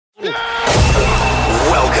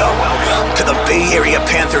Bay Area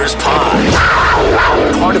Panthers Pod,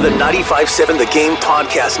 part of the 95.7 The Game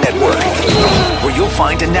podcast network, where you'll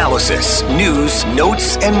find analysis, news,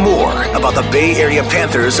 notes, and more about the Bay Area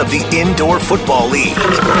Panthers of the Indoor Football League.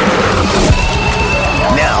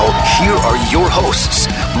 Now, here are your hosts,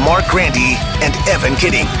 Mark Grandy and Evan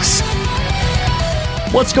Giddings.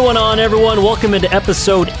 What's going on, everyone? Welcome into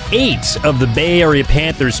episode 8 of the Bay Area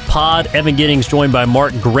Panthers Pod. Evan Giddings joined by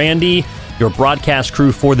Mark Grandy, your broadcast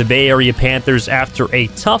crew for the Bay Area Panthers after a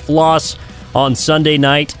tough loss on Sunday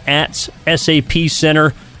night at SAP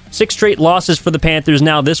Center. 6 straight losses for the Panthers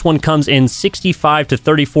now. This one comes in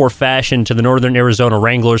 65-34 fashion to the Northern Arizona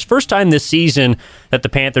Wranglers. First time this season that the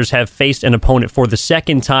Panthers have faced an opponent for the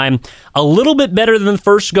second time. A little bit better than the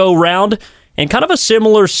first go-round, and kind of a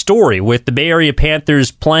similar story with the Bay Area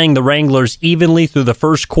Panthers playing the Wranglers evenly through the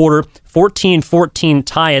first quarter, 14-14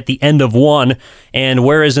 tie at the end of one. And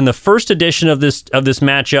whereas in the first edition of this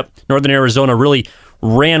matchup, Northern Arizona really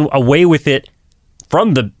ran away with it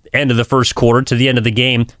from the end of the first quarter to the end of the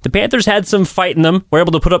game, the Panthers had some fight in them, were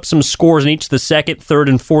able to put up some scores in each of the second, third,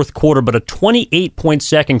 and fourth quarter, but a 28-point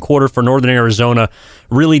second quarter for Northern Arizona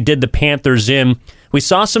really did the Panthers in. We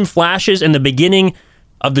saw some flashes in the beginning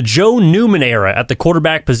of the Joe Newman era at the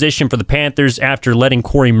quarterback position for the Panthers after letting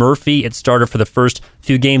Corey Murphy, it started for the first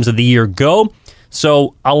few games of the year, go.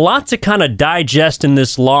 So a lot to kind of digest in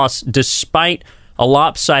this loss despite a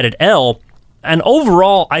lopsided L. And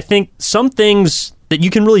overall, I think some things that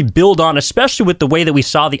you can really build on, especially with the way that we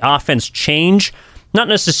saw the offense change, not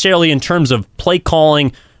necessarily in terms of play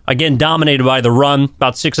calling, again, dominated by the run,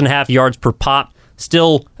 about 6.5 yards per pop,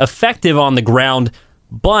 still effective on the ground,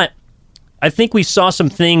 but I think we saw some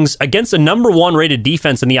things against a number 1 rated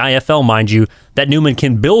defense in the IFL, mind you, that Newman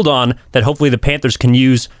can build on, that hopefully the Panthers can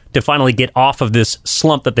use to finally get off of this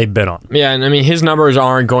slump that they've been on. Yeah, and I mean, his numbers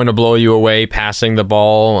aren't going to blow you away passing the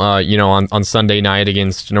ball, on Sunday night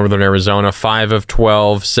against Northern Arizona. 5 of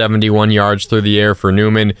 12, 71 yards through the air for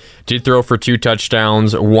Newman. Did throw for 2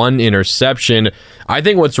 touchdowns, 1 interception. I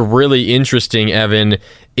think what's really interesting, Evan,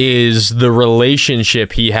 is the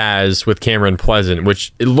relationship he has with Cameron Pleasant,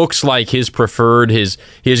 which it looks like his preferred, his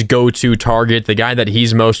go-to target, the guy that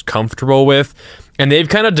he's most comfortable with. And they've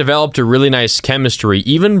kind of developed a really nice chemistry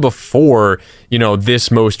even before,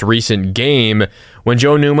 this most recent game, when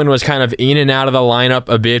Joe Newman was kind of in and out of the lineup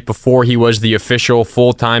a bit before he was the official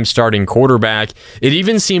full-time starting quarterback. It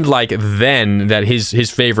even seemed like then that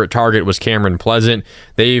his favorite target was Cameron Pleasant.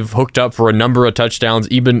 They've hooked up for a number of touchdowns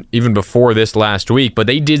even before this last week, but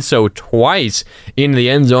they did so twice in the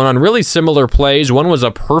end zone on really similar plays. One was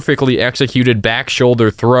a perfectly executed back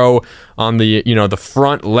shoulder throw on the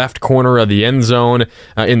front left corner of the end zone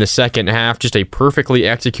in the second half. Just a perfectly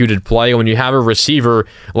executed play. When you have a receiver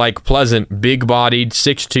like Pleasant, big bodied,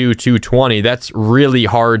 6'2", 220, that's really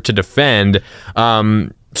hard to defend.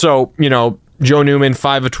 So, Joe Newman,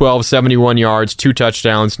 5 of 12, 71 yards, 2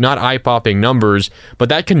 touchdowns, not eye-popping numbers, but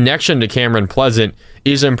that connection to Cameron Pleasant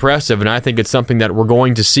is impressive, and I think it's something that we're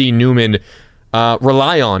going to see Newman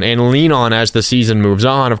rely on and lean on as the season moves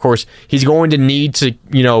on. Of course, he's going to need to,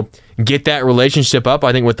 get that relationship up,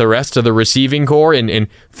 I think, with the rest of the receiving core and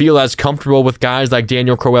feel as comfortable with guys like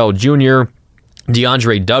Daniel Crowell Jr.,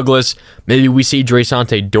 DeAndre Douglas. Maybe we see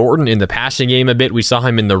Dre'Sante Dorton in the passing game a bit. We saw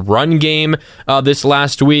him in the run game this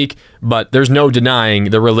last week, but there's no denying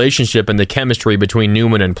the relationship and the chemistry between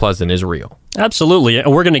Newman and Pleasant is real. Absolutely.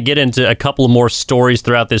 And we're going to get into a couple more stories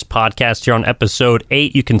throughout this podcast here on episode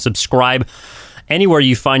 8. You can subscribe anywhere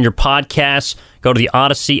you find your podcasts. Go to the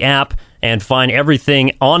Odyssey app and find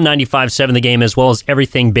everything on 95.7 The Game, as well as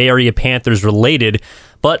everything Bay Area Panthers related.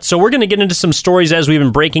 But so we're going to get into some stories as we've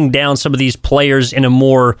been breaking down some of these players in a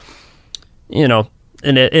more, in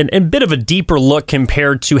a bit of a deeper look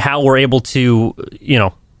compared to how we're able to,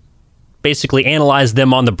 basically analyze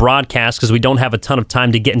them on the broadcast, because we don't have a ton of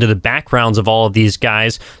time to get into the backgrounds of all of these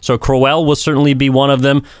guys. So Crowell will certainly be one of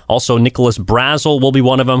them. Also, Nicholas Brazel will be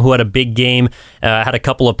one of them, who had a big game, had a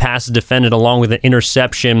couple of passes defended along with an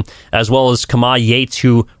interception, as well as Kama Yates,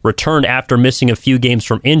 who returned after missing a few games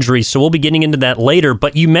from injury. So we'll be getting into that later.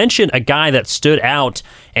 But you mentioned a guy that stood out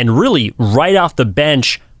and really right off the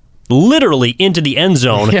bench, literally into the end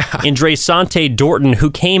zone, in Dre'Sante Dorton, who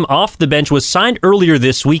came off the bench, was signed earlier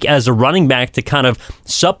this week as a running back to kind of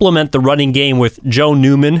supplement the running game with Joe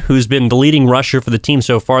Newman, who's been the leading rusher for the team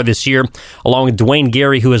so far this year, along with Dwayne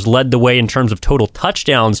Gary, who has led the way in terms of total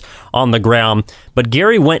touchdowns on the ground. But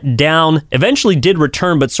Gary went down, eventually did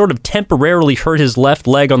return, but sort of temporarily hurt his left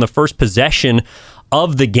leg on the first possession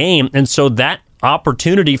of the game, and so that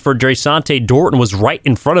opportunity for Dre'Sante Dorton was right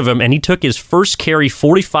in front of him, and he took his first carry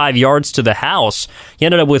 45 yards to the house. He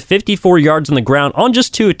ended up with 54 yards on the ground on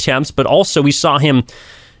just 2 attempts, but also we saw him,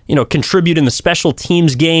 contribute in the special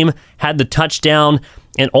teams game, had the touchdown,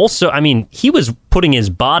 and also, he was putting his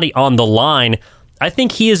body on the line. I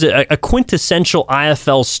think he is a quintessential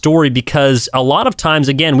IFL story because a lot of times,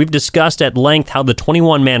 again, we've discussed at length how the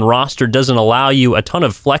 21-man roster doesn't allow you a ton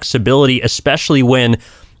of flexibility, especially when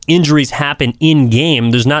injuries happen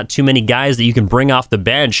in-game. There's not too many guys that you can bring off the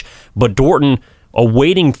bench, but Dorton,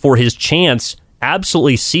 waiting for his chance,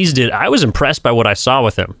 absolutely seized it. I was impressed by what I saw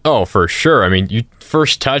with him. Oh, for sure. You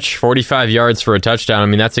first touch, 45 yards for a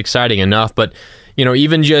touchdown. That's exciting enough, but,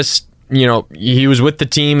 even just... he was with the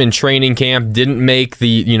team in training camp, didn't make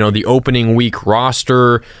the opening week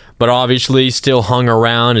roster, but obviously still hung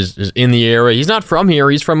around, is in the area. He's not from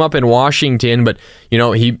here. He's from up in Washington, but,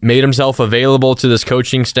 he made himself available to this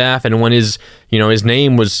coaching staff, and when his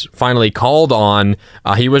name was finally called on,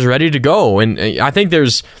 he was ready to go. And I think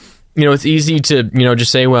there's... it's easy to,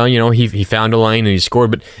 just say, well, he found a lane and he scored,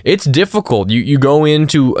 but it's difficult. You go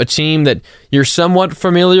into a team that you're somewhat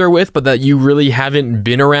familiar with, but that you really haven't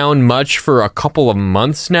been around much for a couple of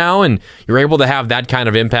months now, and you're able to have that kind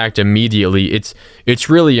of impact immediately. It's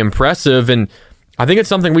really impressive, and I think it's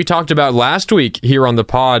something we talked about last week here on the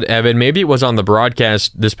pod, Evan. Maybe it was on the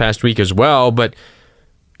broadcast this past week as well, but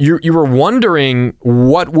you were wondering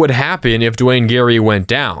what would happen if Dwayne Gary went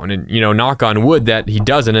down, and knock on wood that he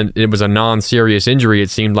doesn't, and it was a non-serious injury, it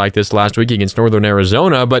seemed like, this last week against Northern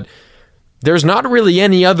Arizona, but there's not really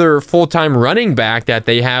any other full-time running back that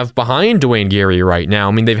they have behind Dwayne Gary right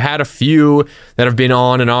now. They've had a few that have been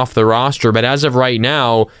on and off the roster, but as of right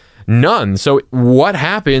now, none. So what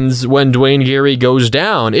happens when Dwayne Gary goes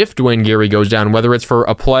down, if Dwayne Gary goes down, whether it's for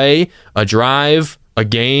a play, a drive, a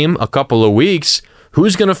game, a couple of weeks?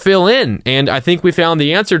 Who's going to fill in? And I think we found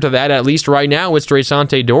the answer to that, at least right now, with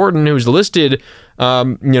Dre'Sante Dorton, who's listed,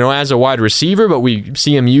 as a wide receiver, but we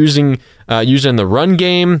see him using the run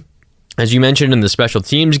game, as you mentioned, in the special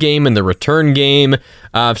teams game and the return game.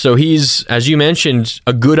 So he's, as you mentioned,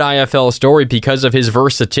 a good IFL story because of his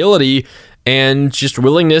versatility and just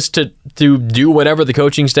willingness to do whatever the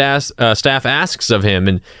coaching staff asks of him.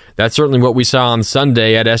 And that's certainly what we saw on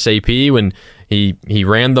Sunday at SAP when he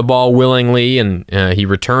ran the ball willingly and he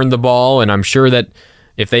returned the ball. And I'm sure that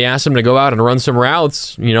if they asked him to go out and run some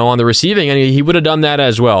routes, on the receiving end, he would have done that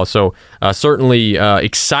as well. So certainly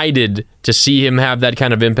excited to see him have that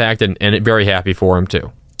kind of impact and very happy for him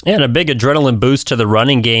too. And a big adrenaline boost to the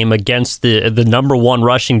running game against the number one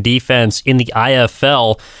rushing defense in the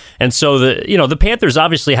IFL. And so the Panthers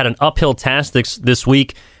obviously had an uphill task this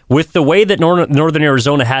week with the way that Northern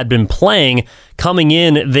Arizona had been playing. Coming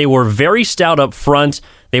in, they were very stout up front.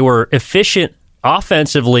 They were efficient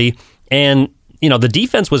offensively, and the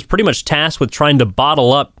defense was pretty much tasked with trying to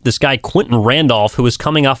bottle up this guy, Quentin Randolph, who was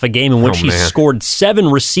coming off a game in which he scored 7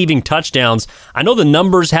 receiving touchdowns. I know the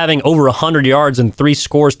numbers having over 100 yards and 3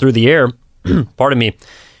 scores through the air, pardon me,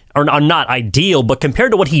 are not ideal, but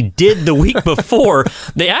compared to what he did the week before,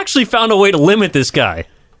 they actually found a way to limit this guy.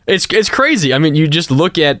 It's crazy. You just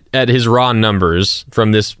look at his raw numbers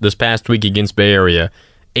from this past week against Bay Area.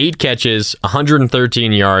 8 catches,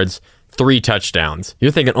 113 yards, 3 touchdowns.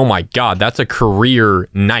 You're thinking, oh my God, that's a career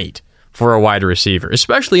night for a wide receiver,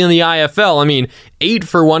 especially in the IFL. 8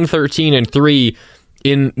 for 113 and 3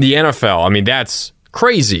 in the NFL. That's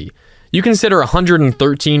crazy. You consider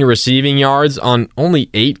 113 receiving yards on only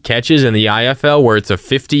 8 catches in the IFL, where it's a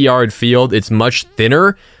 50-yard field, it's much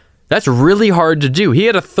thinner. That's really hard to do. He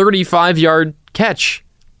had a 35-yard catch.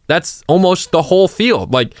 That's almost the whole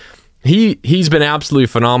field. He's been absolutely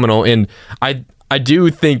phenomenal, and I do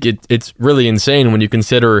think it's really insane when you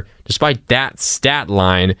consider, despite that stat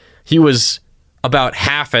line, he was about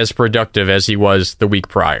half as productive as he was the week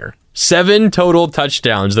prior. 7 total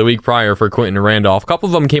touchdowns the week prior for Quentin Randolph. A couple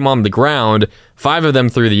of them came on the ground, 5 of them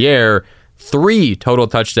through the air, 3 total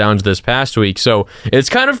touchdowns this past week. So it's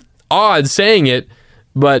kind of odd saying it,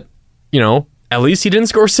 but, at least he didn't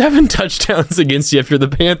score 7 touchdowns against you if you're the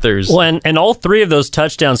Panthers. Well, and all 3 of those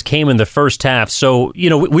touchdowns came in the first half. So,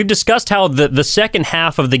 we've discussed how the second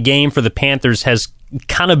half of the game for the Panthers has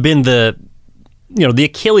kind of been the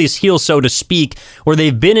Achilles heel, so to speak, where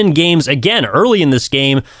they've been in games, again, early in this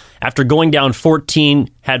game, after going down 14,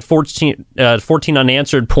 had 14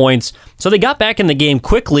 unanswered points. So they got back in the game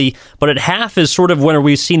quickly, but at half is sort of when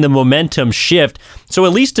we've seen the momentum shift. So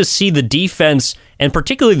at least to see the defense, and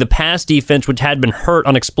particularly the pass defense, which had been hurt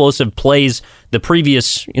on explosive plays the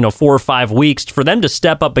previous 4 or 5 weeks, for them to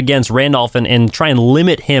step up against Randolph and try and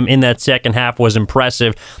limit him in that second half was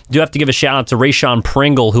impressive. Do have to give a shout out to Rayshon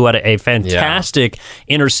Pringle, who had a fantastic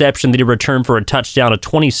interception that he returned for a touchdown, a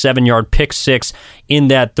 27-yard pick six in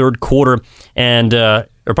that third quarter. And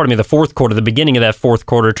the fourth quarter, the beginning of that fourth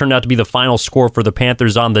quarter, turned out to be the final score for the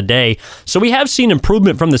Panthers on the day. So we have seen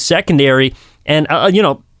improvement from the secondary, and,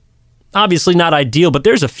 obviously not ideal, but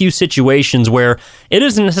there's a few situations where it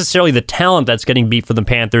isn't necessarily the talent that's getting beat for the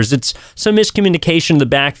Panthers. It's some miscommunication in the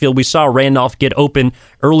backfield. We saw Randolph get open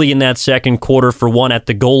early in that second quarter for one at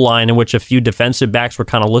the goal line, in which a few defensive backs were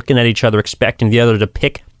kind of looking at each other, expecting the other to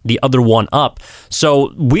pick the other one up.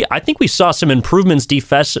 So I think we saw some improvements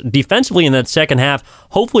defensively in that second half,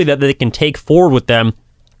 hopefully that they can take forward with them.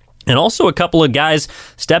 And also a couple of guys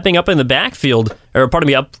stepping up in the backfield,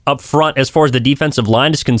 up front as far as the defensive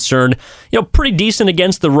line is concerned. Pretty decent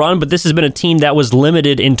against the run, but this has been a team that was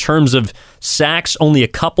limited in terms of sacks, only a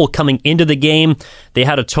couple coming into the game. They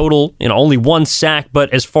had a total, only 1 sack,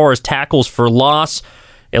 but as far as tackles for loss,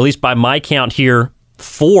 at least by my count here,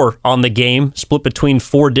 4 on the game, split between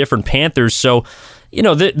 4 different Panthers. So,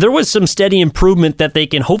 there was some steady improvement that they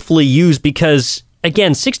can hopefully use, because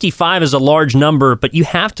again, 65 is a large number, but you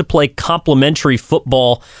have to play complementary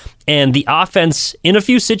football, and the offense, in a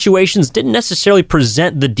few situations, didn't necessarily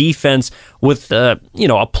present the defense with, a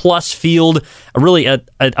plus field,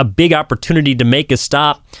 a big opportunity to make a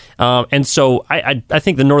stop. And so I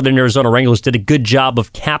think the Northern Arizona Wranglers did a good job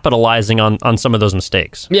of capitalizing on some of those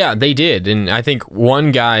mistakes. Yeah, they did. And I think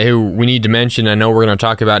one guy who we need to mention, I know we're going to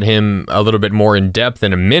talk about him a little bit more in depth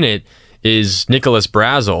in a minute, is Nicholas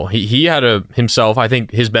Brazel. He had himself, I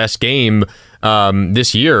think, his best game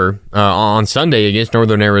this year on Sunday against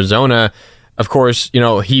Northern Arizona. Of course,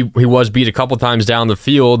 he was beat a couple times down the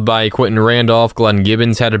field by Quentin Randolph. Glenn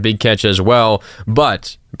Gibbons had a big catch as well.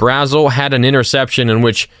 But Brazel had an interception in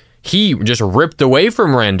which he just ripped away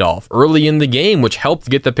from Randolph early in the game, which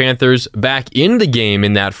helped get the Panthers back in the game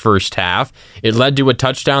in that first half. It led to a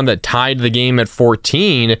touchdown that tied the game at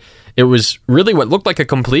 14. It was really what looked like a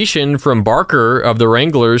completion from Barker of the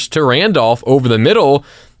Wranglers to Randolph over the middle.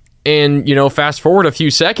 And, fast forward a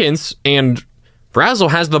few seconds, and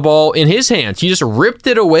Brazel has the ball in his hands. He just ripped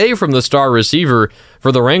it away from the star receiver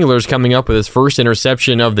for the Wranglers, coming up with his first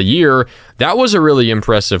interception of the year. That was a really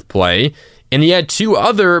impressive play. And he had 2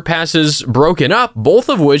 other passes broken up, both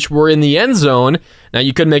of which were in the end zone. Now,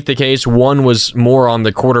 you could make the case one was more on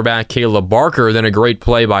the quarterback, Caleb Barker, than a great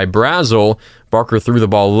play by Brazel. Barker threw the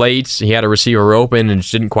ball late. He had a receiver open and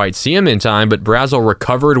just didn't quite see him in time, but Brazel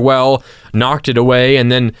recovered well, knocked it away, and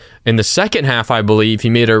then in the second half, I believe, he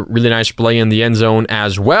made a really nice play in the end zone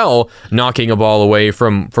as well, knocking a ball away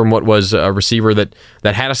from what was a receiver that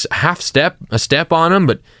had a step on him,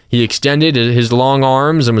 but he extended his long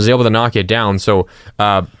arms and was able to knock it down. So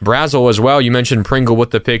Brazel as well, you mentioned Pringle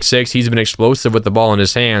with the pick six. He's been explosive with the ball in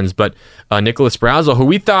his hands, but Nicholas Brazel, who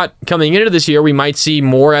we thought coming into this year we might see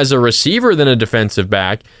more as a receiver than a defensive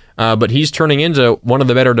back, but he's turning into one of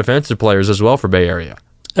the better defensive players as well for Bay Area.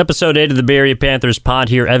 Episode 8 of the Bay Area Panthers pod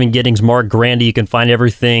here. Evan Giddings, Mark Grandy. You can find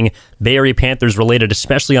everything Bay Area Panthers related,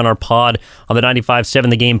 especially on our pod on the 95.7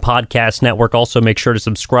 The Game podcast network. Also, make sure to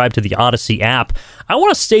subscribe to the Odyssey app. I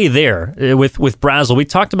want to stay there with Brazel. We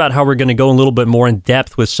talked about how we're going to go a little bit more in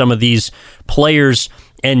depth with some of these players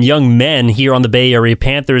and young men here on the Bay Area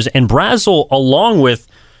Panthers. And Brazel, along with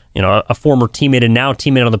a former teammate and now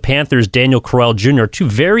teammate on the Panthers, Daniel Corral Jr. 2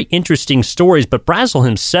 very interesting stories, but Brazel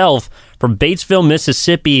himself from Batesville,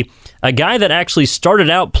 Mississippi, a guy that actually started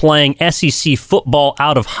out playing SEC football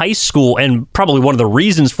out of high school, and probably one of the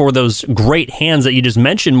reasons for those great hands that you just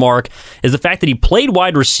mentioned, Mark, is the fact that he played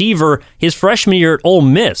wide receiver his freshman year at Ole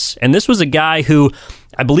Miss. And this was a guy who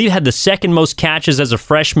I believe had the second most catches as a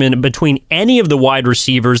freshman between any of the wide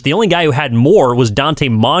receivers. The only guy who had more was Dante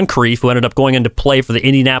Moncrief, who ended up going into play for the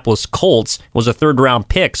Indianapolis Colts, was a third-round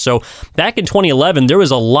pick. So back in 2011, there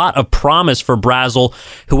was a lot of promise for Brazel,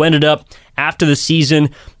 who ended up after the season,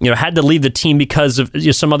 had to leave the team because of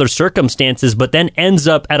some other circumstances, but then ends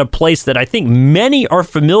up at a place that I think many are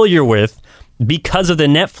familiar with because of the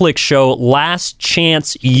Netflix show Last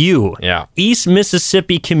Chance U. Yeah. East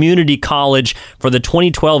Mississippi Community College for the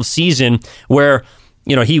 2012 season, where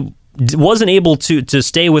he wasn't able to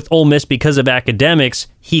stay with Ole Miss because of academics.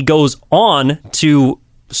 He goes on to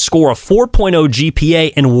score a 4.0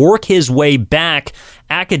 GPA and work his way back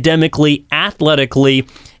academically, athletically,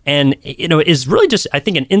 and is really just, I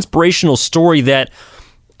think, an inspirational story that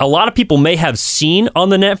a lot of people may have seen on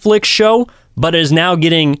the Netflix show, but is now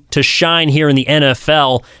getting to shine here in the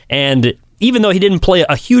NFL. And even though he didn't play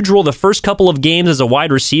a huge role the first couple of games as a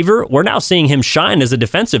wide receiver, we're now seeing him shine as a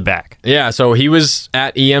defensive back. Yeah, so he was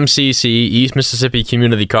at EMCC, East Mississippi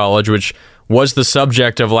Community College, which was the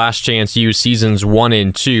subject of Last Chance U seasons 1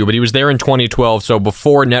 and 2, but he was there in 2012, so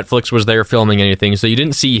before Netflix was there filming anything. So you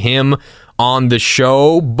didn't see him on the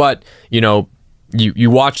show, but,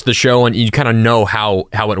 you watch the show and you kind of know how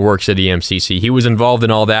it works at EMCC. He was involved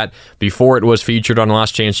in all that before it was featured on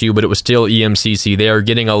Last Chance U, but it was still EMCC. They are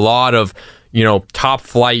getting a lot of, top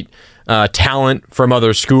flight talent from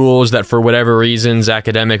other schools that for whatever reasons,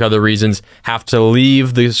 academic, other reasons, have to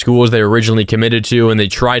leave the schools they originally committed to, and they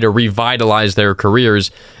try to revitalize their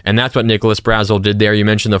careers. And that's what Nicholas Brazel did there. You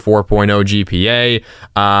mentioned the 4.0 GPA,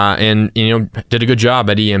 and did a good job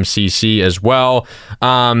at EMCC as well.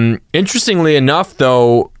 Interestingly enough,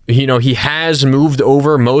 though, he has moved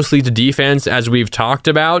over mostly to defense, as we've talked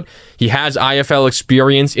about. He has IFL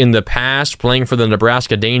experience in the past, playing for the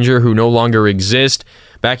Nebraska Danger, who no longer exist,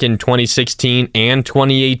 back in 2016 and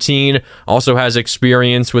 2018. Also has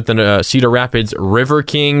experience with the Cedar Rapids River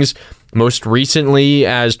Kings, most recently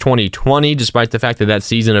as 2020, despite the fact that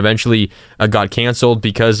season eventually got canceled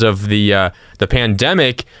because of the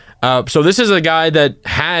pandemic. So this is a guy that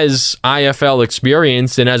has IFL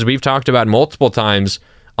experience, and as we've talked about multiple times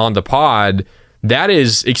on the pod, that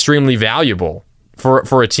is extremely valuable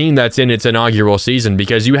for a team that's in its inaugural season,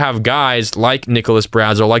 because you have guys like Nicholas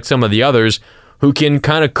Brazel, like some of the others, who can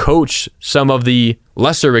kind of coach some of the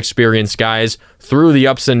lesser experienced guys through the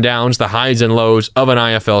ups and downs, the highs and lows of an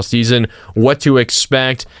IFL season, what to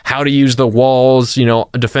expect, how to use the walls,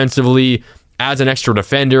 defensively, as an extra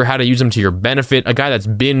defender, how to use them to your benefit. A guy that's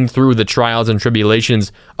been through the trials and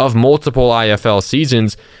tribulations of multiple IFL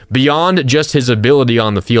seasons, beyond just his ability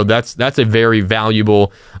on the field. That's a very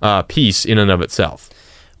valuable piece in and of itself.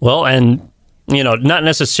 Well, and not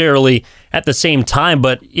necessarily at the same time,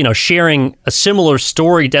 but sharing a similar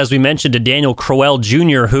story, as we mentioned, to Daniel Crowell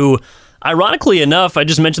Jr., who, ironically enough, I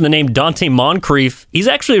just mentioned the name Dante Moncrief. He's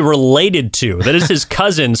actually related to. That is his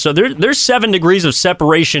cousin. So there's 7 degrees of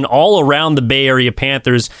separation all around the Bay Area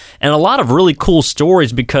Panthers, and a lot of really cool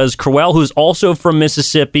stories, because Crowell, who's also from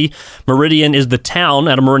Mississippi, Meridian is the town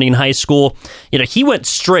at a Meridian High School. He went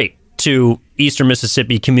straight to Eastern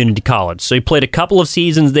Mississippi Community College. So he played a couple of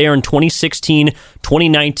seasons there in 2016,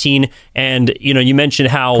 2019, and you mentioned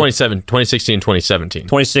how 2016, 2017.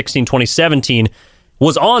 2016, 2017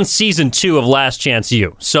 was on season 2 of Last Chance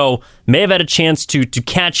U. So may have had a chance to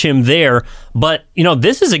catch him there. But,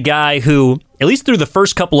 this is a guy who, at least through the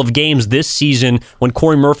first couple of games this season, when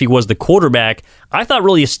Corey Murphy was the quarterback, I thought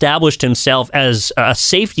really established himself as a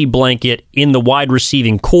safety blanket in the wide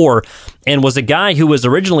receiving core, and was a guy who was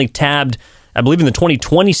originally tabbed, I believe in the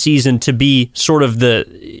 2020 season, to be sort of the,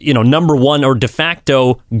 number one or de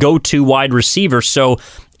facto go-to wide receiver. So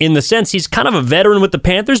in the sense, he's kind of a veteran with the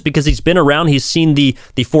Panthers because he's been around. He's seen the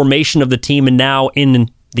formation of the team, and now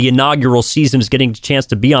in the inaugural season is getting a chance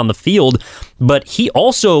to be on the field. But he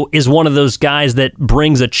also is one of those guys that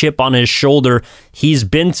brings a chip on his shoulder. He's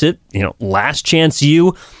been to, Last Chance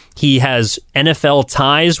U. He has NFL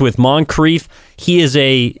ties with Moncrief. He is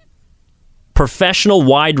a professional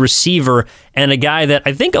wide receiver, and a guy that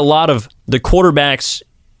I think a lot of the quarterbacks,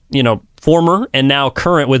 former and now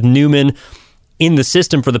current with Newman in the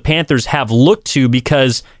system for the Panthers, have looked to,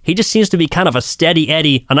 because he just seems to be kind of a steady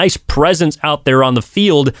Eddie, a nice presence out there on the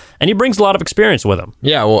field, and he brings a lot of experience with him.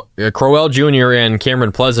 Yeah, well, Crowell Jr. and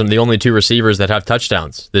Cameron Pleasant are the only 2 receivers that have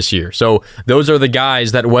touchdowns this year. So those are the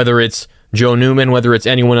guys that, whether it's Joe Newman, whether it's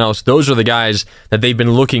anyone else, those are the guys that they've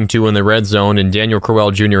been looking to in the red zone, and Daniel Crowell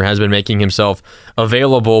Jr. has been making himself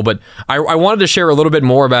available. But I wanted to share a little bit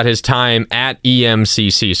more about his time at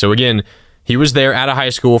EMCC. So again, he was there at a high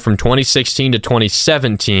school from 2016 to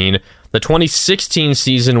 2017. The 2016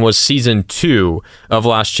 season was season 2 of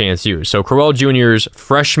Last Chance U. So Crowell Jr.'s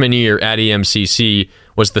freshman year at EMCC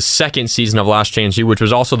was the second season of Last Chance U, which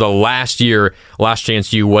was also the last year Last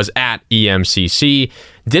Chance U was at EMCC.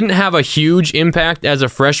 Didn't have a huge impact as a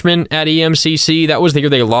freshman at EMCC. That was the year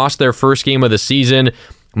they lost their first game of the season.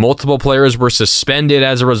 Multiple players were suspended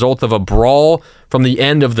as a result of a brawl from the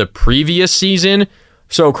end of the previous season.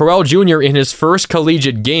 So Crowell Jr. in his first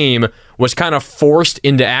collegiate game was kind of forced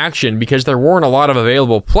into action because there weren't a lot of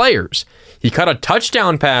available players. He caught a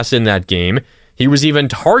touchdown pass in that game. He was even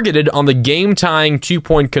targeted on the game-tying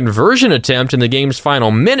 2-point conversion attempt in the game's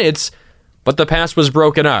final minutes, but the pass was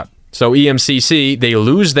broken up. So EMCC, they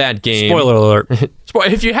lose that game. Spoiler alert.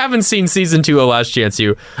 If you haven't seen season 2 of Last Chance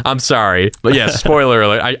U, I'm sorry. But yes, spoiler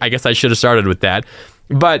alert. I guess I should have started with that.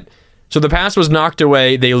 But So the pass was knocked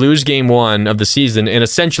away. They lose game 1 of the season, and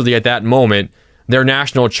essentially at that moment, their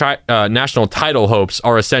national title hopes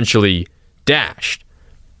are essentially dashed.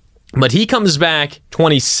 But he comes back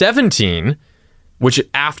 2017, which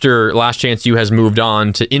after Last Chance U has moved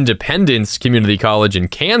on to Independence Community College in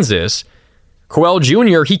Kansas. Coel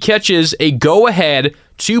Jr., he catches a go-ahead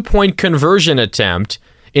 2-point conversion attempt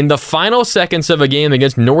in the final seconds of a game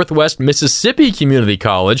against Northwest Mississippi Community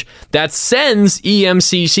College that sends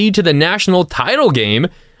EMCC to the national title game,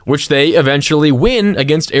 which they eventually win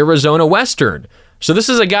against Arizona Western. So this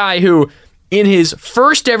is a guy who, in his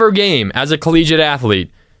first ever game as a collegiate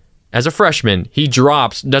athlete, as a freshman, he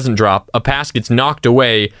doesn't drop, a pass gets knocked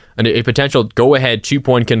away, and a potential go-ahead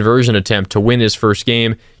 2-point conversion attempt to win his first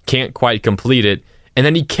game, can't quite complete it, and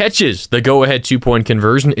then he catches the go-ahead 2-point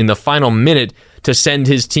conversion in the final minute to send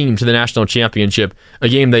his team to the national championship, a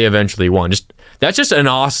game they eventually won. That's just an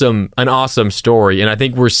awesome story, and I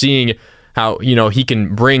think we're seeing how he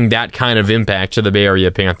can bring that kind of impact to the Bay Area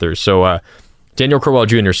Panthers. So Daniel Crowell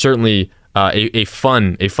Jr. certainly a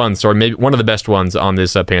fun story, maybe one of the best ones on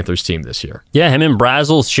this Panthers team this year. Yeah, him and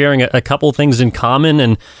Brazel sharing a couple things in common,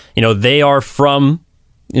 and they are from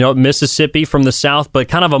Mississippi, from the South, but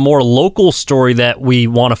kind of a more local story that we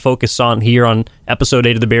want to focus on here on episode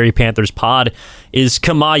 8 of the Bay Area Panthers pod is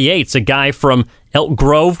Kamau Yates, a guy from Elk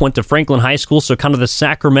Grove, went to Franklin High School, so kind of the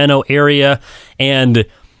Sacramento area, and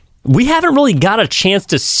we haven't really got a chance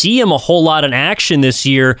to see him a whole lot in action this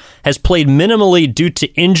year. Has played minimally due to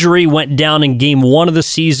injury, went down in game 1 of the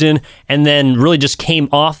season, and then really just came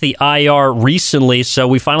off the IR recently, so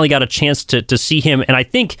we finally got a chance to see him, and I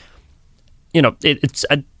think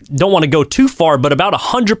I don't want to go too far, but about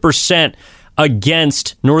 100%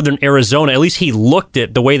 against Northern Arizona. At least he looked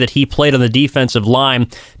it the way that he played on the defensive line.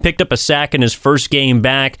 Picked up a sack in his first game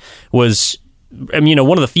back. Was,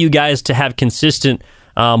 one of the few guys to have consistent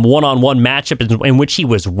one-on-one matchup in which he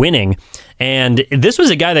was winning. And this was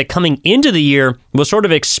a guy that coming into the year was sort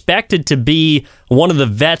of expected to be one of the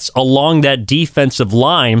vets along that defensive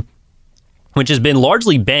line, which has been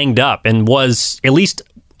largely banged up and was, at least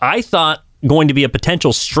I thought, going to be a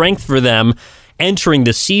potential strength for them entering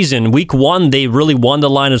the season. Week 1, they really won the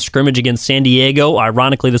line of scrimmage against San Diego.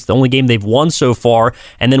 Ironically, that's the only game they've won so far.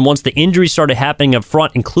 And then once the injuries started happening up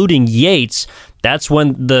front, including Yates, that's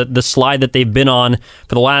when the slide that they've been on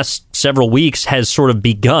for the last several weeks has sort of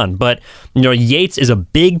begun. But, Yates is a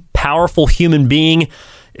big, powerful human being.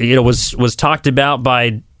 Was talked about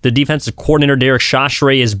by the defensive coordinator, Derek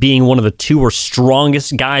Chaucheray, as being one of the 2 or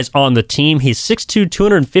strongest guys on the team. He's 6'2",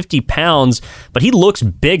 250 pounds, but he looks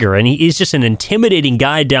bigger, and he's just an intimidating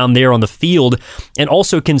guy down there on the field, and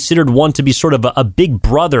also considered one to be sort of a big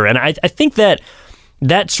brother. And I think that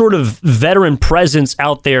sort of veteran presence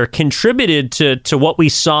out there contributed to what we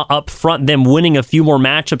saw up front, them winning a few more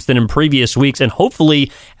matchups than in previous weeks, and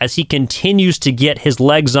hopefully, as he continues to get his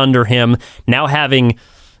legs under him, now having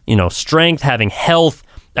strength, having health,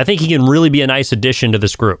 I think he can really be a nice addition to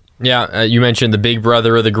this group. Yeah, you mentioned the big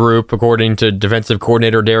brother of the group, according to defensive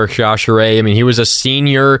coordinator Derek Chaucheray. I mean, he was a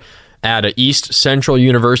senior at East Central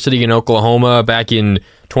University in Oklahoma back in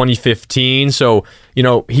 2015. So,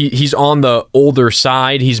 he's on the older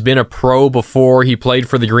side. He's been a pro before. He played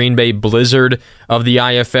for the Green Bay Blizzard of the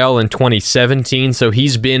IFL in 2017. So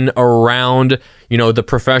he's been around, the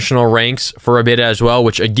professional ranks for a bit as well,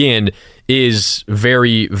 which again is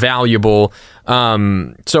very valuable.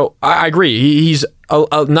 So I agree. He's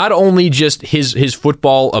not only just his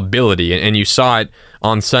football ability, and you saw it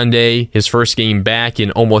on Sunday, his first game back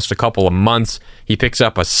in almost a couple of months. He picks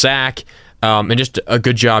up a sack. And just a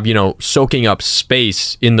good job, soaking up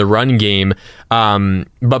space in the run game.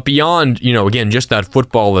 But beyond, again, just that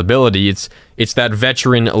football ability, it's that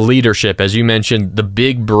veteran leadership, as you mentioned, the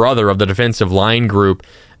big brother of the defensive line group.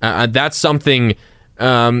 That's something,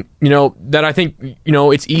 that I think,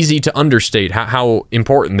 it's easy to understate how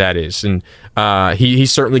important that is. And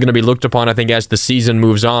he's certainly going to be looked upon, I think, as the season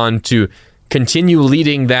moves on to continue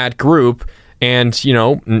leading that group. And,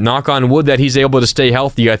 knock on wood that he's able to stay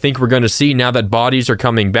healthy. I think we're going to see now that bodies are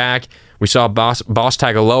coming back. We saw Boss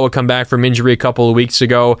Tagaloa come back from injury a couple of weeks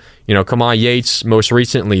ago. Kamau Yates most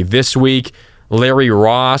recently this week. Larry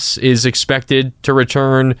Ross is expected to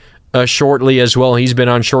return shortly as well. He's been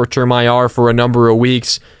on short-term IR for a number of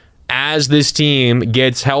weeks. As this team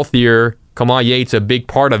gets healthier, Kamau Yates a big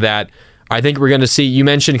part of that. I think we're going to see, you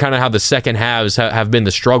mentioned kind of how the second halves have been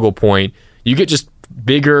the struggle point. You get just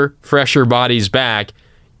bigger, fresher bodies back.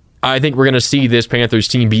 I think we're going to see this Panthers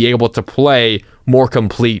team be able to play more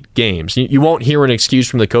complete games. You won't hear an excuse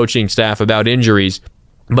from the coaching staff about injuries,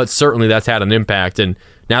 but certainly that's had an impact. And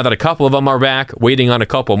now that a couple of them are back, waiting on a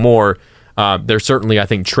couple more, they're certainly, I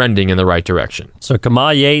think, trending in the right direction. So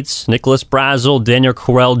Kamal Yates, Nicholas Brazel, Daniel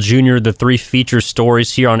Correll Jr., the three feature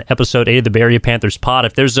stories here on episode 8 of the Bay Area Panthers pod.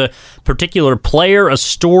 If there's a particular player, a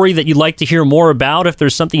story that you'd like to hear more about, if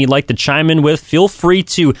there's something you'd like to chime in with, feel free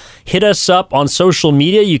to hit us up on social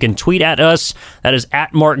media. You can tweet at us. That is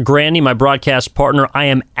at Mark Grandy, my broadcast partner. I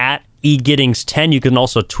am at eGiddings10. You can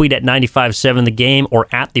also tweet at 95.7 The Game or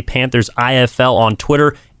at the Panthers IFL on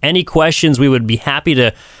Twitter. Any questions we would be happy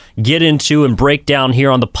to get into and break down here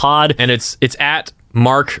on the pod. And it's at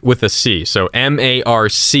Mark with a C. So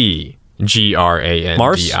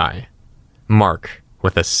MarcGrandi. Mark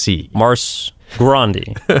with a C. Mars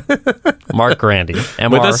Grandi. Mark Grandy.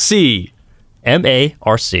 With a C.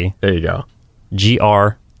 MARC. There you go.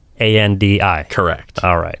 GRANDI. Correct.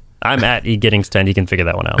 All right. I'm at eGiddings10. You can figure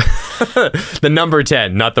that one out. The number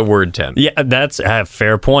 10, not the word 10. Yeah, that's a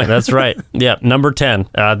fair point. That's right. Yeah, number 10.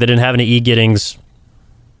 They didn't have any eGiddings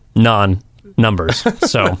non-numbers.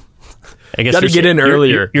 So I guess got to get in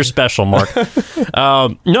earlier. You're special, Mark.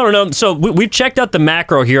 No. So we've checked out the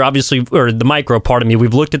macro here, obviously, or the micro, pardon me.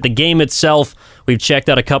 We've looked at the game itself. We've checked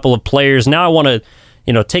out a couple of players. Now I want to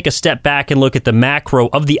take a step back and look at the macro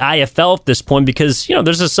of the IFL at this point because,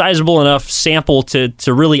 there's a sizable enough sample to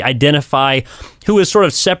really identify who has sort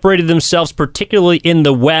of separated themselves, particularly in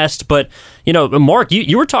the West. But, Mark,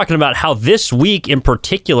 you were talking about how this week in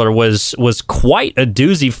particular was quite a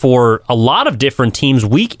doozy for a lot of different teams.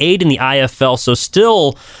 Week 8 in the IFL, so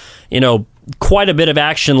still, quite a bit of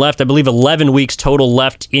action left. I believe 11 weeks total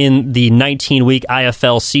left in the 19-week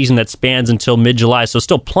IFL season that spans until mid-July. So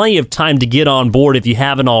still plenty of time to get on board if you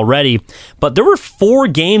haven't already. But there were 4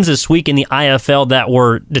 games this week in the IFL that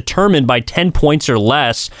were determined by 10 points or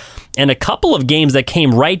less, and a couple of games that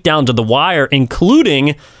came right down to the wire,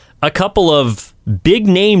 including a couple of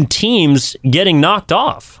big-name teams getting knocked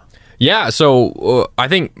off. Yeah, so I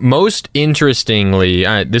think most interestingly,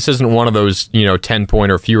 this isn't one of those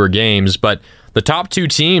 10-point or fewer games, but the top 2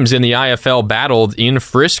 teams in the IFL battled in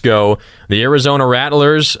Frisco. The Arizona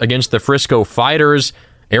Rattlers against the Frisco Fighters.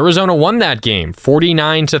 Arizona won that game,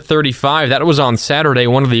 49-35. That was on Saturday,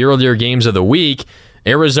 one of the earlier games of the week.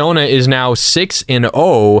 Arizona is now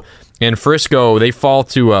 6-0, and Frisco, they fall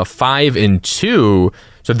to 5-2.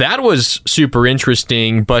 So that was super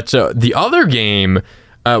interesting. But the other game,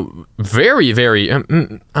 very, very, I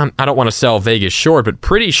don't want to sell Vegas short, but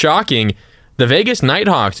pretty shocking. The Vegas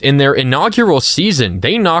Nighthawks, in their inaugural season,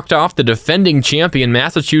 they knocked off the defending champion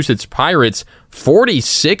Massachusetts Pirates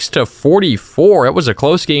 46-44. It was a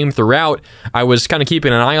close game throughout. I was kind of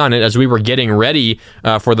keeping an eye on it as we were getting ready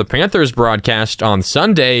for the Panthers broadcast on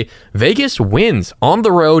Sunday. Vegas wins on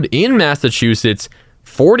the road in Massachusetts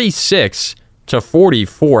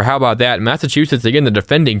 46-44. How about that? Massachusetts, again, the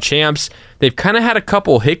defending champs. They've kind of had a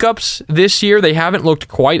couple hiccups this year. They haven't looked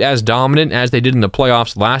quite as dominant as they did in the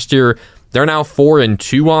playoffs last year. They're now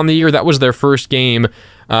 4-2 on the year. That was their first game.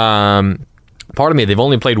 Pardon me, they've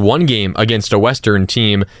only played one game against a Western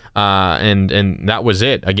team, and that was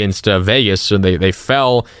it against Vegas. So they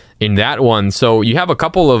fell in that one. So you have a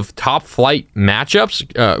couple of top flight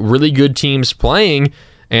matchups, really good teams playing.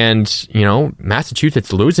 And,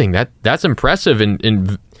 Massachusetts losing, that's impressive.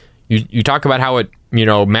 And you talk about how it,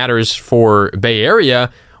 matters for Bay Area.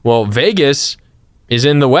 Well, Vegas is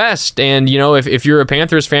in the West. And, if you're a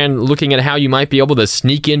Panthers fan looking at how you might be able to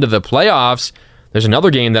sneak into the playoffs, there's another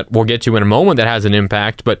game that we'll get to in a moment that has an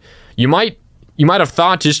impact. But you might have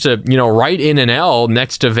thought just to, write in an L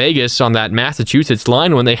next to Vegas on that Massachusetts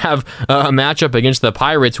line when they have a matchup against the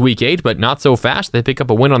Pirates week 8, but not so fast. They pick up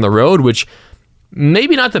a win on the road, which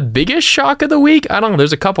maybe not the biggest shock of the week. I don't know.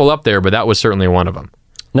 There's a couple up there, but that was certainly one of them.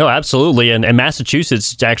 No, absolutely. And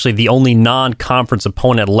Massachusetts is actually the only non-conference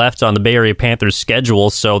opponent left on the Bay Area Panthers schedule.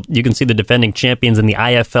 So you can see the defending champions in the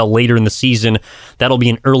IFL later in the season. That'll be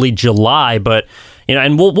in early July. But,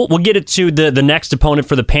 and we'll get it to the next opponent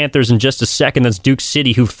for the Panthers in just a second. That's Duke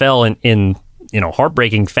City, who fell in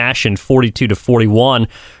heartbreaking fashion, 42-41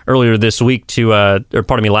 earlier this week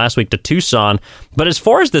last week to Tucson. But as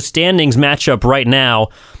far as the standings matchup right now,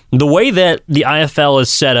 the way that the IFL is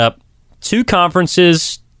set up, 2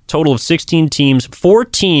 conferences, total of 16 teams, 4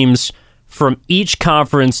 teams from each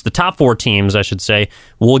conference, the top 4 teams, I should say,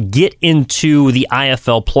 will get into the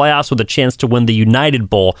IFL playoffs with a chance to win the United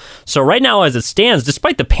Bowl. So right now, as it stands,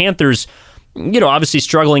 despite the Panthers, obviously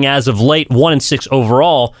struggling as of late, 1-6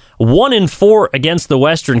 overall, 1-4 against the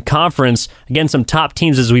Western Conference, against some top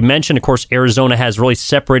teams, as we mentioned. Of course, Arizona has really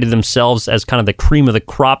separated themselves as kind of the cream of the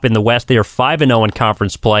crop in the West. They are 5-0 in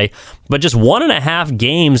conference play, but just 1.5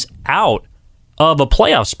 games out of a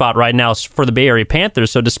playoff spot right now for the Bay Area Panthers.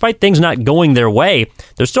 So despite things not going their way,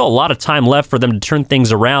 there's still a lot of time left for them to turn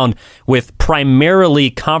things around with primarily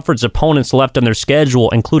conference opponents left on their schedule,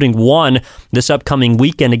 including one this upcoming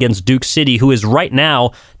weekend against Duke City, who is right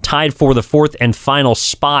now tied for the fourth and final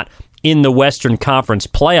spot in the Western Conference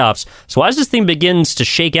playoffs. So as this thing begins to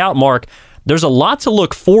shake out, Mark, there's a lot to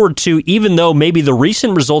look forward to, even though maybe the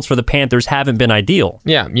recent results for the Panthers haven't been ideal.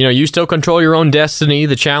 Yeah, you still control your own destiny.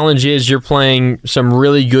 The challenge is you're playing some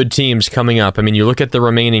really good teams coming up. I mean, you look at the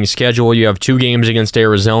remaining schedule. You have 2 games against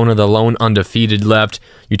Arizona, the lone undefeated left.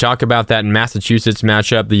 You talk about that Massachusetts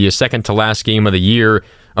matchup, the second to last game of the year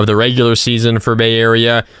of the regular season for Bay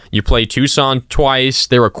Area. You play Tucson twice.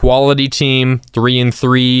 They're a quality team,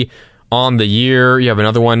 3-3. On the year. You have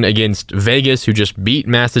another one against Vegas, who just beat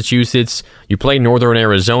Massachusetts. You play Northern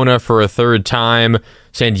Arizona for a third time.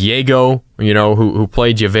 San Diego, who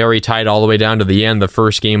played you very tight all the way down to the end, the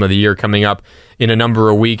first game of the year coming up in a number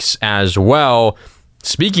of weeks as well.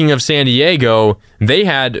 Speaking of San Diego, they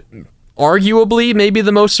had arguably maybe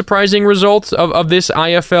the most surprising results of this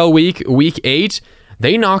IFL week 8.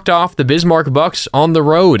 They knocked off the Bismarck Bucks on the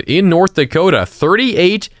road in North Dakota,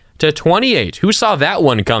 38-28. Who saw that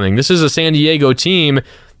one coming? This is a San Diego team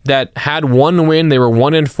that had one win. They were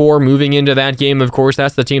 1-4 moving into that game. Of course,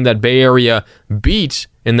 that's the team that Bay Area beat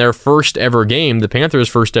in their first ever game, the Panthers'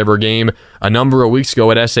 first ever game, a number of weeks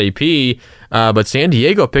ago at SAP. But San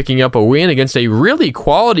Diego picking up a win against a really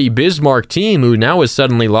quality Bismarck team who now has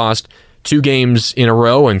suddenly lost 2 games in a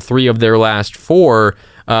row and 3 of their last 4.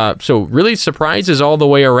 So really surprises all the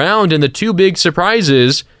way around. And the 2 big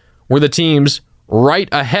surprises were the teams right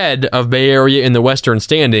ahead of Bay Area in the Western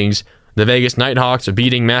standings, the Vegas Nighthawks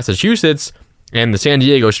beating Massachusetts and the San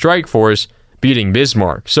Diego Strike Force beating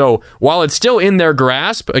Bismarck. So while it's still in their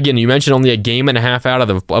grasp, again, you mentioned only a game and a half out of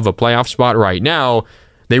a playoff spot right now,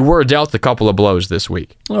 they were dealt a couple of blows this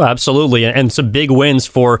week. Oh, absolutely. And some big wins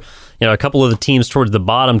for a couple of the teams towards the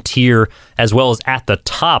bottom tier as well as at the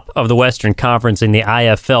top of the Western Conference in the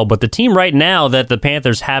IFL. But the team right now that the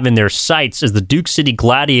Panthers have in their sights is the Duke City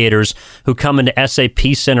Gladiators, who come into SAP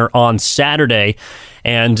Center on Saturday.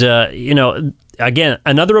 And, again,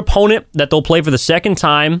 another opponent that they'll play for the second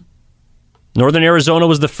time. Northern Arizona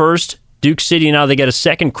was the first. Duke City, now they get a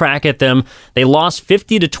second crack at them. They lost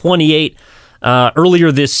 50-28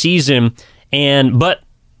 earlier this season. But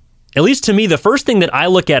at least to me, the first thing that I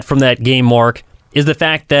look at from that game, Mark, is the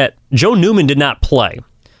fact that Joe Newman did not play.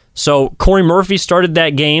 So Corey Murphy started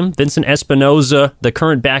that game. Vincent Espinoza, the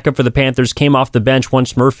current backup for the Panthers, came off the bench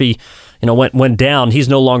once Murphy went down. He's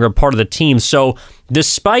no longer a part of the team. So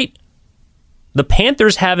despite the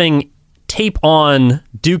Panthers having tape on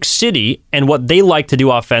Duke City and what they like to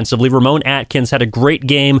do offensively, Ramon Atkins had a great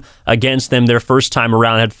game against them their first time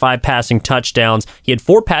around, had 5 passing touchdowns. He had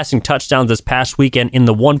 4 passing touchdowns this past weekend in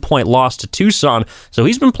the 1-point loss to Tucson. So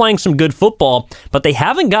he's been playing some good football, but they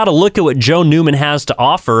haven't got to look at what Joe Newman has to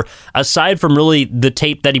offer, aside from really the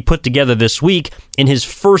tape that he put together this week in his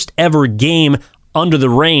first ever game under the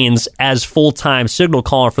reins as full-time signal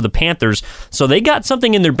caller for the Panthers. So they got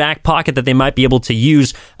something in their back pocket that they might be able to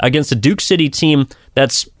use against a Duke City team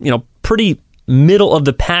that's, pretty middle of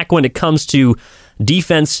the pack when it comes to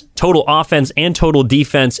defense, total offense, and total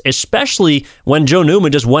defense, especially when Joe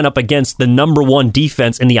Newman just went up against the number 1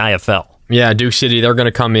 defense in the IFL. Yeah, Duke City, they're going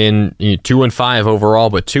to come in 2-5 overall,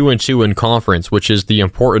 but 2-2 in conference, which is the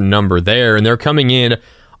important number there. And they're coming in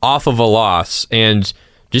off of a loss. And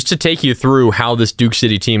just to take you through how this Duke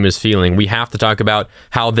City team is feeling, we have to talk about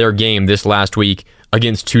how their game this last week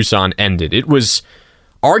against Tucson ended. It was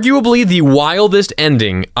arguably the wildest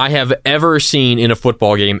ending I have ever seen in a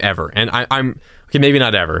football game ever. And I'm okay, maybe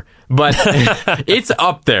not ever, but it's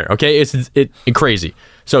up there, okay? It's crazy.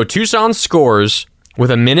 So Tucson scores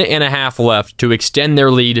with a minute and a half left to extend their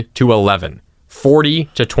lead to 11,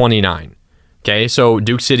 40-29. Okay, so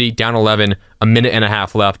Duke City down 11, a minute and a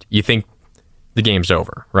half left. You think the game's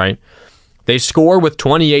over, right? They score with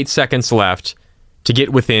 28 seconds left to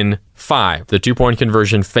get within 5. The 2-point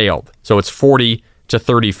conversion failed. So it's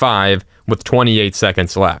 40-35 with 28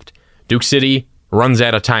 seconds left. Duke City runs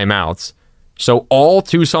out of timeouts. So all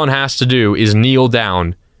Tucson has to do is kneel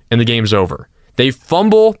down and the game's over. They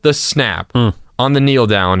fumble the snap on the kneel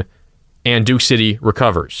down and Duke City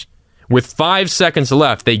recovers. With 5 seconds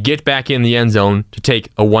left, they get back in the end zone to take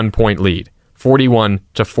a 1-point lead,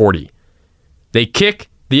 41-40. They kick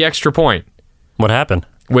the extra point. What happened?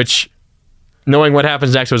 Which, knowing what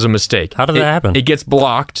happens next, was a mistake. How did that happen? It gets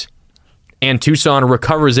blocked, and Tucson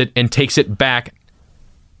recovers it and takes it back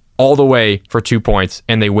all the way for 2 points,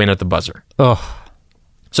 and they win at the buzzer. Oh.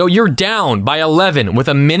 So you're down by 11 with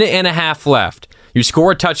a minute and a half left. You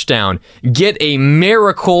score a touchdown, get a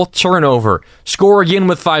miracle turnover, score again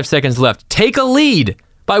with 5 seconds left, take a lead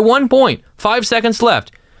by 1 point, 5 seconds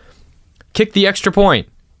left, kick the extra point.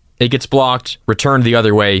 It gets blocked, returned the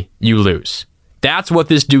other way, you lose. That's what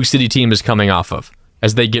this Duke City team is coming off of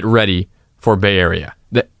as they get ready for Bay Area.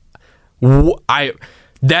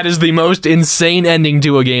 That is the most insane ending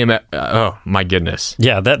to a game. Oh, my goodness.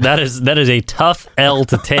 Yeah, that is a tough L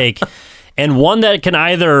to take, and one that can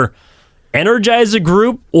either energize a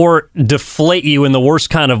group or deflate you in the worst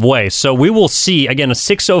kind of way. So we will see, again, a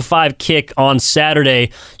 6:05 kick on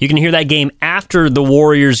Saturday. You can hear that game after the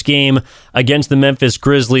Warriors game against the Memphis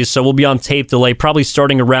Grizzlies, so we'll be on tape delay, probably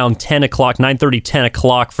starting around 10 o'clock, 9:30, 10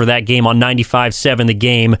 o'clock for that game on 95.7 The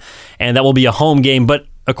Game, and that will be a home game. But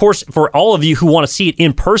of course, for all of you who want to see it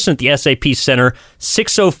in person at the SAP Center,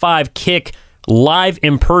 6:05 kick, live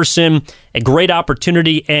in person, a great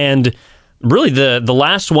opportunity, and really the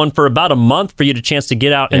last one for about a month for you to chance to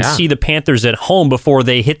get out and see the Panthers at home before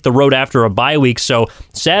they hit the road after a bye week. So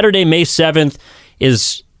Saturday, May 7th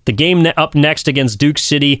is the game up next against Duke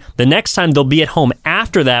City. The next time they'll be at home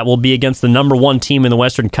after that will be against the number 1 team in the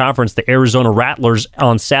Western Conference, the Arizona Rattlers,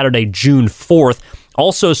 on Saturday, June 4th.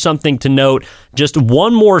 Also something to note, just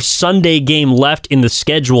one more Sunday game left in the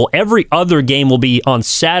schedule. Every other game will be on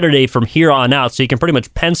Saturday from here on out, so you can pretty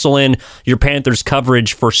much pencil in your Panthers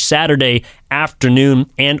coverage for Saturday afternoon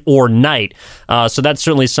and or night. So that's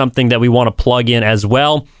certainly something that we want to plug in as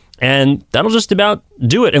well. And that'll just about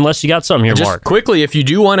do it, unless you got something here, Mark. Just quickly, if you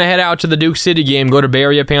do want to head out to the Duke City game, go to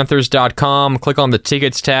BayAreaPanthers.com, click on the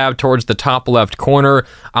tickets tab towards the top left corner.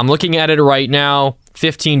 I'm looking at it right now.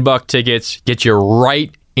 $15 tickets get you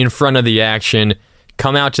right in front of the action.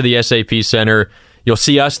 Come out to the SAP Center. You'll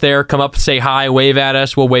see us there. Come up, say hi, wave at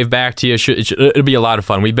us. We'll wave back to you. It'll be a lot of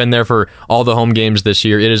fun. We've been there for all the home games this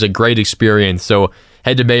year. It is a great experience. So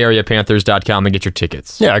head to BayAreaPanthers.com and get your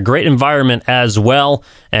tickets. Yeah, a great environment as well,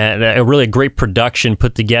 and a really great production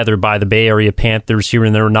put together by the Bay Area Panthers here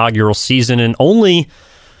in their inaugural season, and only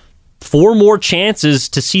 4 more chances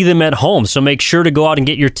to see them at home. So make sure to go out and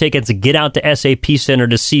get your tickets, get out to SAP Center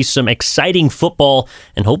to see some exciting football,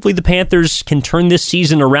 and hopefully the Panthers can turn this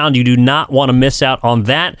season around. You do not want to miss out on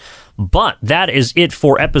that. But that is it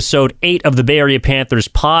for episode 8 of the Bay Area Panthers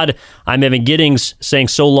pod. I'm Evan Giddings saying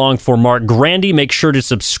so long for Mark Grandy. Make sure to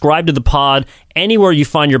subscribe to the pod anywhere you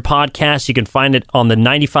find your podcast. You can find it on the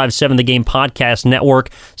 95.7 The Game podcast network.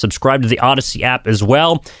 Subscribe to the Odyssey app as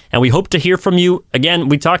well. And we hope to hear from you. Again,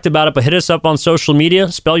 we talked about it, but hit us up on social media.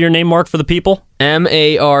 Spell your name, Mark, for the people.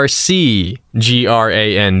 MarcGrandi.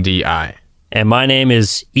 And my name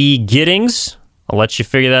is E. Giddings. I'll let you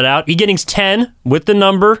figure that out. E. Giddings 10 with the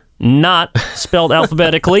number, not spelled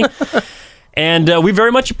alphabetically. And we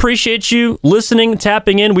very much appreciate you listening,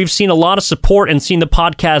 tapping in. We've seen a lot of support and seen the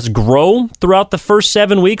podcast grow throughout the first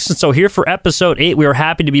 7 weeks. And so here for episode 8, we are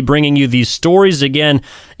happy to be bringing you these stories. Again,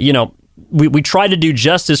 you know, we try to do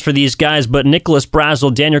justice for these guys, but Nicholas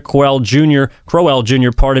Brazel, Daniel Crowell Jr.,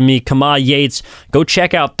 Kama Yates, go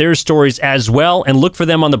check out their stories as well and look for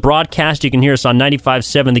them on the broadcast. You can hear us on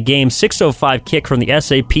 95.7 The Game, 6:05 kick from the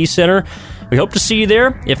SAP Center. We hope to see you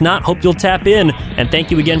there. If not, hope you'll tap in. And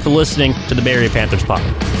thank you again for listening to the Bay Area Panthers pod.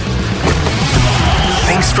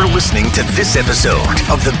 Thanks for listening to this episode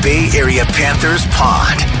of the Bay Area Panthers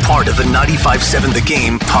pod, part of the 95.7 The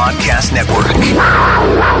Game podcast network.